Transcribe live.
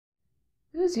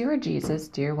Who's your Jesus,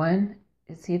 dear one?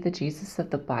 Is he the Jesus of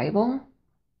the Bible? Are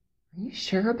you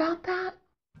sure about that?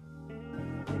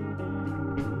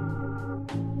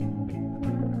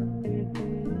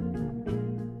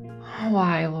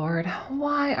 Why, Lord?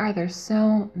 Why are there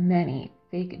so many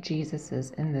fake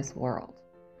Jesuses in this world?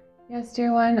 Yes,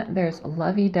 dear one, there's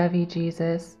lovey-dovey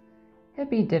Jesus,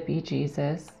 hippy-dippy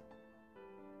Jesus,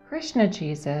 Krishna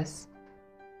Jesus,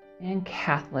 and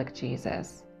Catholic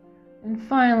Jesus. And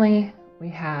finally, we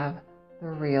have the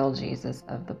real Jesus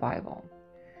of the Bible.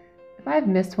 If I've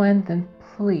missed one, then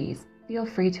please feel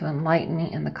free to enlighten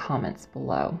me in the comments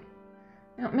below.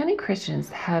 Now, many Christians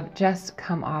have just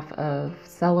come off of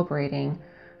celebrating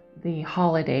the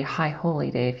holiday, High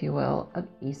Holy Day, if you will, of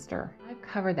Easter. I've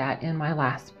covered that in my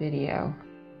last video.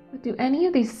 But do any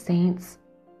of these saints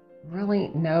really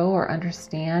know or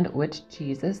understand which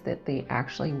Jesus that they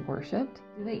actually worshiped?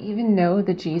 Do they even know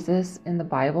the Jesus in the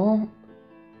Bible,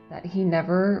 that he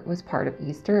never was part of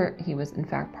Easter? He was in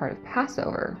fact part of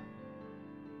Passover.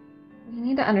 We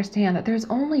need to understand that there's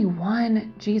only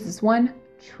one Jesus, one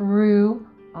true,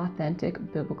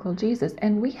 authentic, biblical Jesus,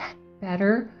 and we had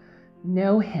better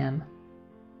know him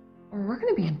or we're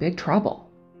going to be in big trouble.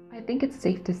 I think it's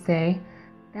safe to say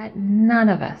that none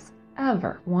of us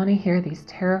ever want to hear these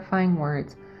terrifying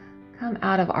words come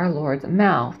out of our Lord's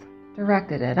mouth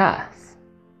directed at us.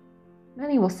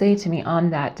 Many will say to me on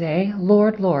that day,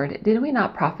 Lord, Lord, did we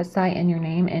not prophesy in your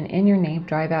name and in your name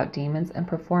drive out demons and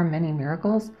perform many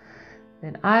miracles?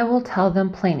 Then I will tell them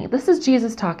plainly, this is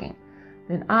Jesus talking,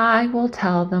 then I will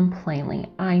tell them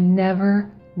plainly, I never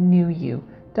knew you.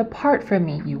 Depart from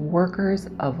me, you workers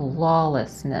of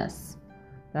lawlessness.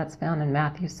 That's found in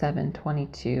Matthew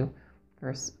 7:22,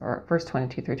 verse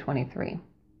 22 through 23.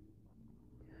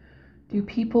 Do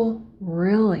people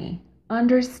really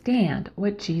understand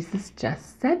what Jesus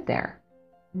just said there?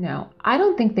 No, I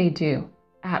don't think they do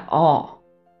at all.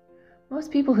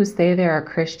 Most people who say they are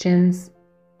Christians,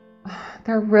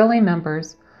 they're really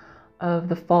members of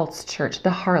the false church, the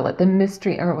harlot, the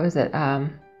mystery, or was it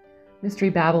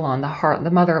Mystery Babylon, the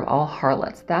mother of all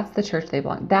harlots. That's the church they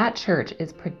belong. That church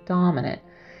is predominant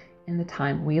in the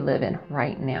time we live in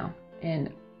right now.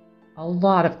 And a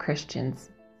lot of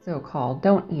Christians, so-called,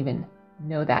 don't even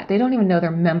know that. They don't even know they're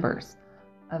members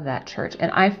of that church.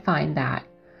 And I find that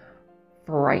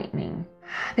frightening.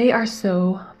 They are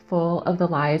so full of the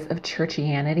lies of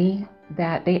churchianity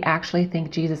that they actually think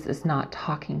Jesus is not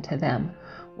talking to them,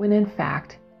 when in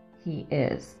fact he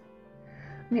is.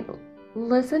 I mean,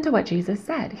 listen to what Jesus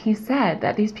said. He said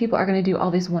that these people are going to do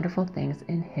all these wonderful things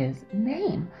in his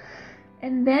name.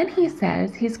 And then he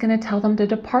says he's going to tell them to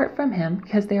depart from him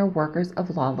because they are workers of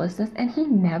lawlessness, and he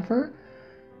never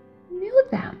knew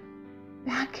them.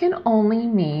 That can only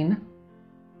mean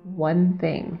one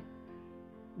thing.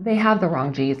 They have the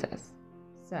wrong Jesus.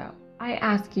 So I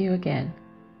ask you again,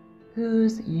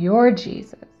 who's your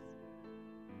Jesus?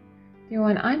 Dear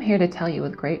one, I'm here to tell you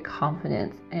with great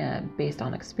confidence and based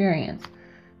on experience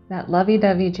that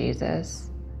lovey-dovey Jesus,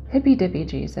 hippy-dippy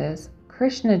Jesus,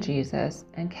 Krishna Jesus,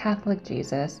 and Catholic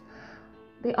Jesus,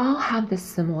 they all have this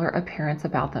similar appearance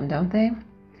about them, don't they?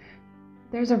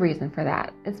 There's a reason for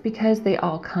that. It's because they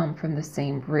all come from the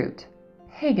same root,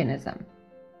 paganism.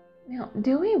 Now,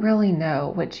 do we really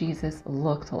know what Jesus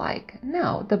looked like?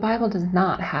 No, the Bible does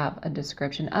not have a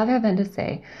description other than to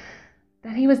say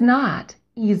that he was not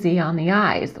easy on the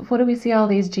eyes. What do we see all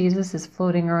these Jesuses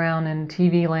floating around in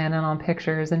TV land and on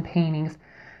pictures and paintings?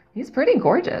 He's pretty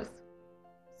gorgeous.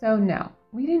 So no,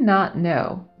 we do not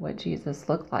know what Jesus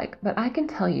looked like, but I can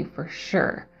tell you for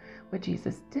sure what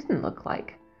Jesus didn't look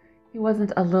like. He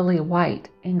wasn't a lily white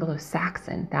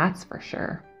Anglo-Saxon, that's for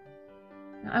sure.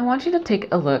 Now, I want you to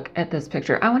take a look at this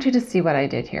picture. I want you to see what I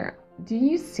did here. Do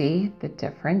you see the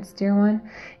difference, dear one?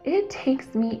 It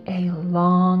takes me a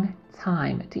long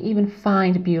time to even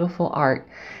find beautiful art,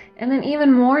 and then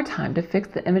even more time to fix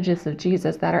the images of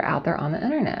Jesus that are out there on the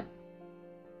internet.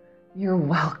 You're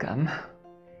welcome.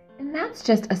 And that's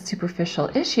just a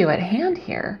superficial issue at hand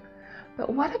here.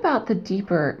 But what about the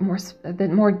deeper,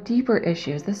 more deeper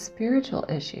issues, the spiritual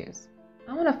issues?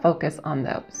 I want to focus on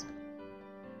those.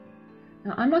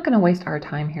 Now, I'm not going to waste our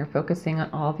time here focusing on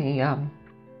all the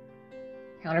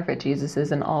counterfeit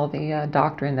Jesuses and all the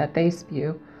doctrine that they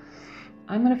spew.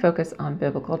 I'm going to focus on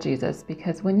biblical Jesus,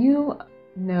 because when you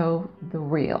know the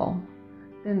real,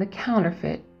 then the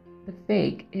counterfeit, the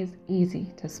fake, is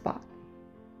easy to spot.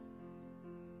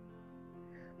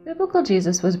 Biblical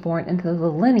Jesus was born into the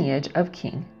lineage of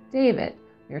King David.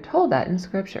 We are told that in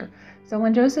Scripture. So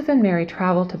when Joseph and Mary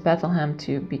traveled to Bethlehem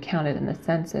to be counted in the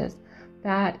census,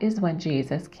 that is when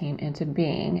Jesus came into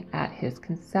being at his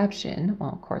conception.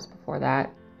 Well, of course, before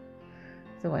that.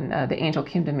 So when the angel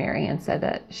came to Mary and said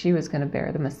that she was going to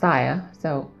bear the Messiah,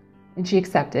 and she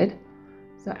accepted.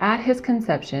 So at his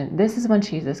conception, this is when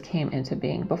Jesus came into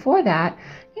being. Before that,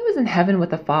 he was in heaven with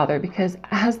the Father because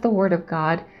as the Word of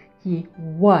God, he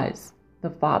was the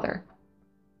Father.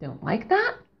 Don't like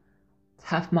that?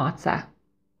 Tough matzah.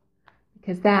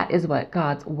 Because that is what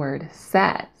God's Word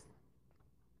says.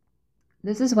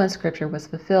 This is when Scripture was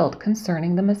fulfilled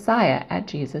concerning the Messiah at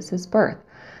Jesus' birth.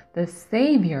 The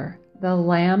Savior, the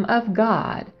Lamb of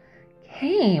God,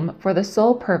 came for the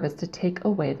sole purpose to take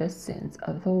away the sins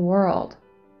of the world.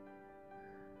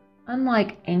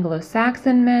 Unlike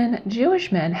Anglo-Saxon men,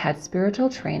 Jewish men had spiritual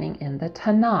training in the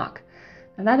Tanakh.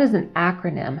 Now that is an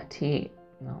acronym,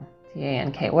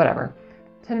 T-A-N-K, whatever.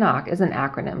 Tanakh is an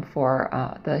acronym for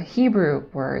the Hebrew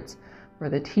words for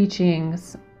the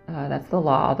teachings, that's the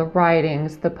law, the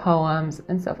writings, the poems,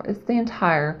 and so forth. It's the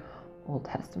entire Old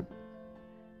Testament.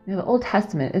 Now, the Old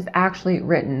Testament is actually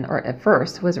written, or at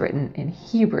first was written in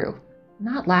Hebrew,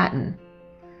 not Latin.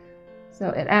 So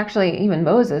it actually, even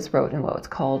Moses wrote in what's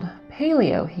called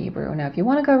Paleo-Hebrew. Now, if you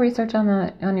want to go research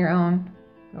on your own,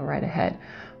 go right ahead.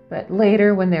 But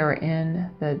later, when they were in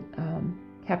the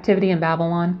captivity in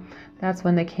Babylon, that's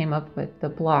when they came up with the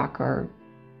block, or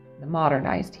the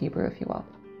modernized Hebrew, if you will.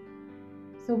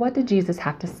 So what did Jesus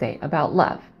have to say about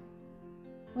love?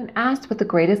 When asked what the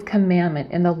greatest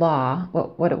commandment in the law,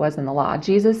 what it was in the law,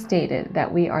 Jesus stated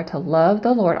that we are to love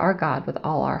the Lord our God with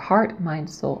all our heart, mind,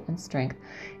 soul, and strength.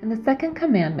 And the second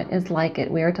commandment is like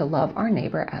it. We are to love our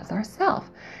neighbor as ourselves.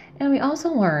 And we also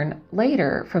learn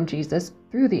later from Jesus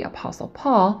through the Apostle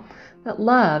Paul that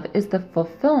love is the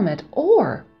fulfillment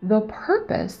or the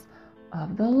purpose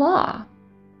of the law.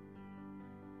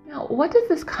 Now, what does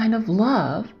this kind of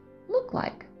love look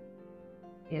like?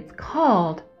 It's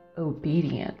called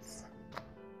obedience.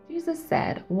 Jesus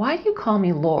said, "Why do you call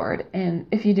me Lord, and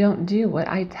if you don't do what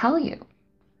I tell you?"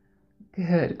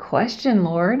 Good question,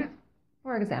 Lord.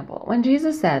 For example, when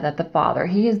Jesus said that the Father,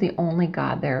 he is the only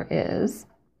God there is,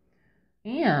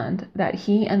 and that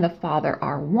he and the Father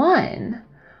are one,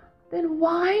 then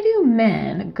why do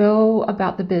men go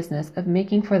about the business of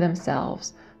making for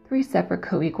themselves three separate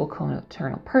co-equal,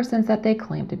 co-eternal persons that they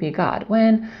claim to be God,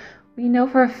 when we know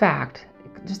for a fact,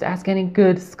 just ask any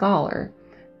good scholar,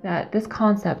 that this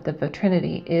concept of the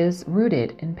Trinity is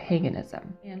rooted in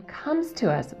paganism and comes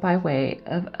to us by way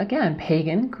of, again,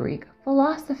 pagan Greek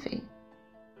philosophy.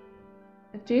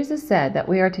 If Jesus said that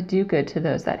we are to do good to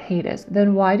those that hate us,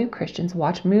 then why do Christians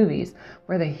watch movies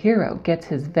where the hero gets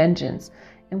his vengeance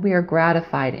and we are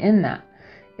gratified in that?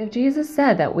 If Jesus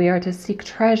said that we are to seek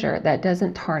treasure that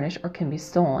doesn't tarnish or can be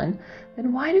stolen,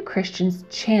 then why do Christians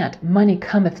chant, "Money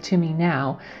cometh to me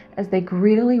now," as they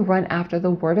greedily run after the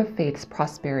word of faith's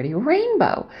prosperity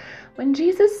rainbow? When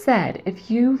Jesus said, "If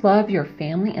you love your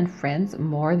family and friends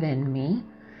more than me,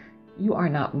 you are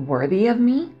not worthy of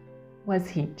me," was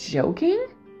he joking?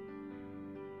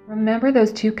 Remember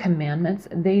those two commandments?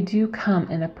 They do come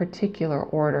in a particular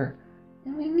order,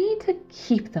 and we need to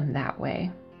keep them that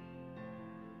way.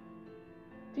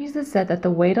 Jesus said that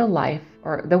the way to life,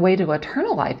 or the way to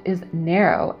eternal life, is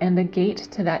narrow, and the gate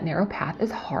to that narrow path is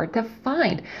hard to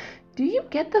find. Do you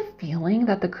get the feeling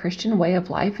that the Christian way of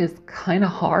life is kind of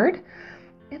hard?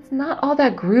 It's not all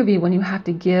that groovy when you have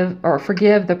to give or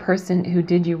forgive the person who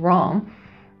did you wrong.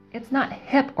 It's not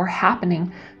hip or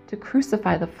happening to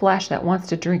crucify the flesh that wants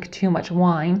to drink too much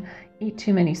wine, eat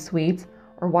too many sweets,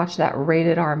 or watch that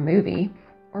rated R movie,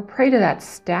 or pray to that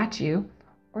statue,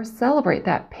 or celebrate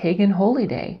that pagan holy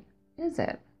day, is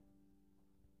it?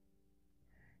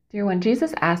 Dear one,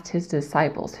 Jesus asked his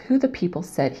disciples who the people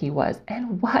said he was,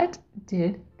 and what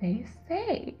did they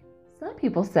say? Some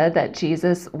people said that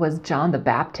Jesus was John the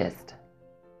Baptist.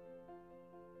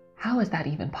 How is that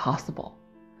even possible?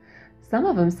 Some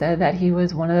of them said that he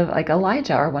was one of, like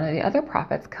Elijah or one of the other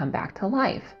prophets come back to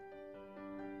life.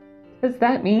 Does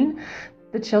that mean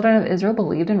the children of Israel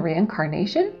believed in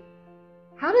reincarnation?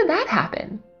 How did that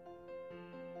happen?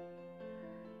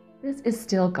 This is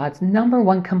still God's number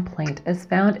one complaint as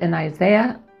found in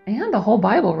Isaiah and the whole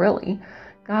Bible, really.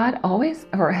 God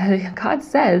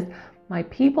says, "My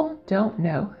people don't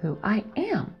know who I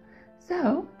am.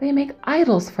 So they make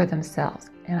idols for themselves,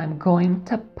 and I'm going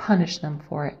to punish them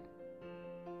for it."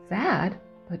 Sad,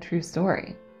 but true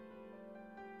story.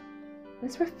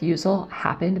 This refusal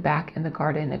happened back in the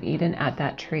Garden of Eden at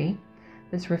that tree.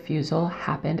 This refusal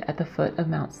happened at the foot of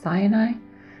Mount Sinai,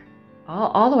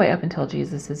 all the way up until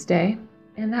Jesus' day,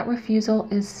 and that refusal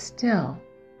is still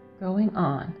going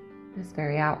on this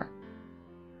very hour.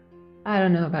 I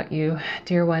don't know about you,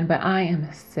 dear one, but I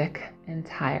am sick and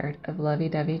tired of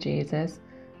lovey-dovey Jesus.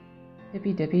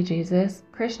 hippy dippy Jesus,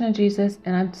 Krishna Jesus,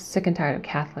 and I'm sick and tired of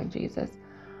Catholic Jesus.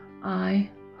 I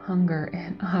hunger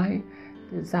and I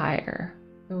desire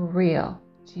the real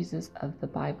Jesus of the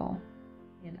Bible.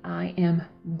 And I am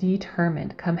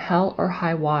determined, come hell or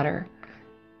high water,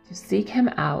 to seek him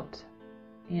out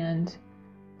and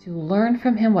to learn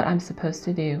from him what I'm supposed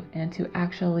to do and to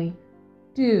actually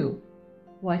do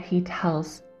what he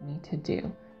tells me to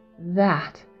do.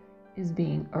 That is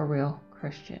being a real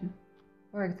Christian.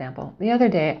 For example, the other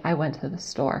day I went to the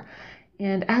store,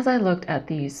 and as I looked at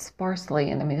these sparsely,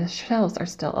 and the shelves are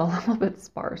still a little bit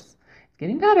sparse. It's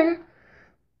getting better,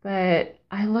 but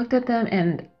I looked at them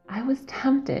and I was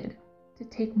tempted to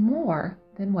take more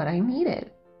than what I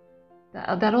needed.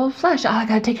 That old flesh, I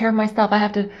gotta take care of myself. I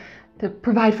have to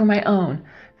provide for my own.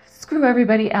 Screw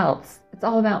everybody else. It's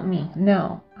all about me.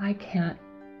 No, I can't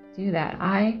do that.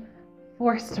 I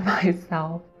forced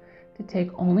myself to take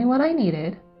only what I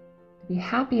needed, to be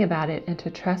happy about it, and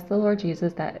to trust the Lord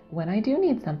Jesus that when I do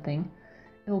need something,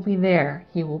 it will be there.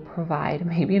 He will provide.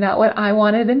 Maybe not what I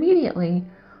wanted immediately,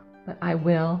 but I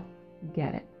will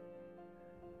get it.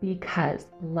 Because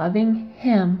loving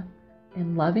him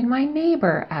and loving my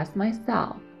neighbor as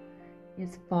myself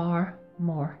is far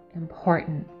more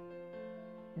important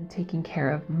than taking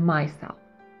care of myself.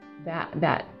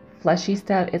 That fleshy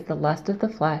stuff is the lust of the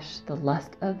flesh, the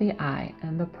lust of the eye,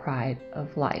 and the pride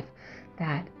of life.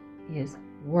 That is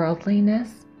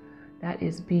worldliness. That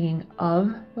is being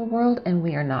of the world, and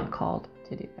we are not called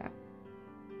to do that.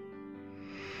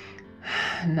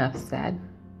 Enough said.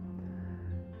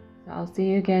 So I'll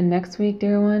see you again next week,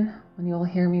 dear one, when you'll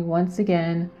hear me once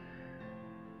again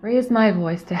raise my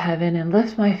voice to heaven and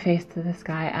lift my face to the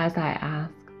sky as I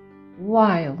ask,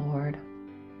 why, Lord,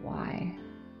 why?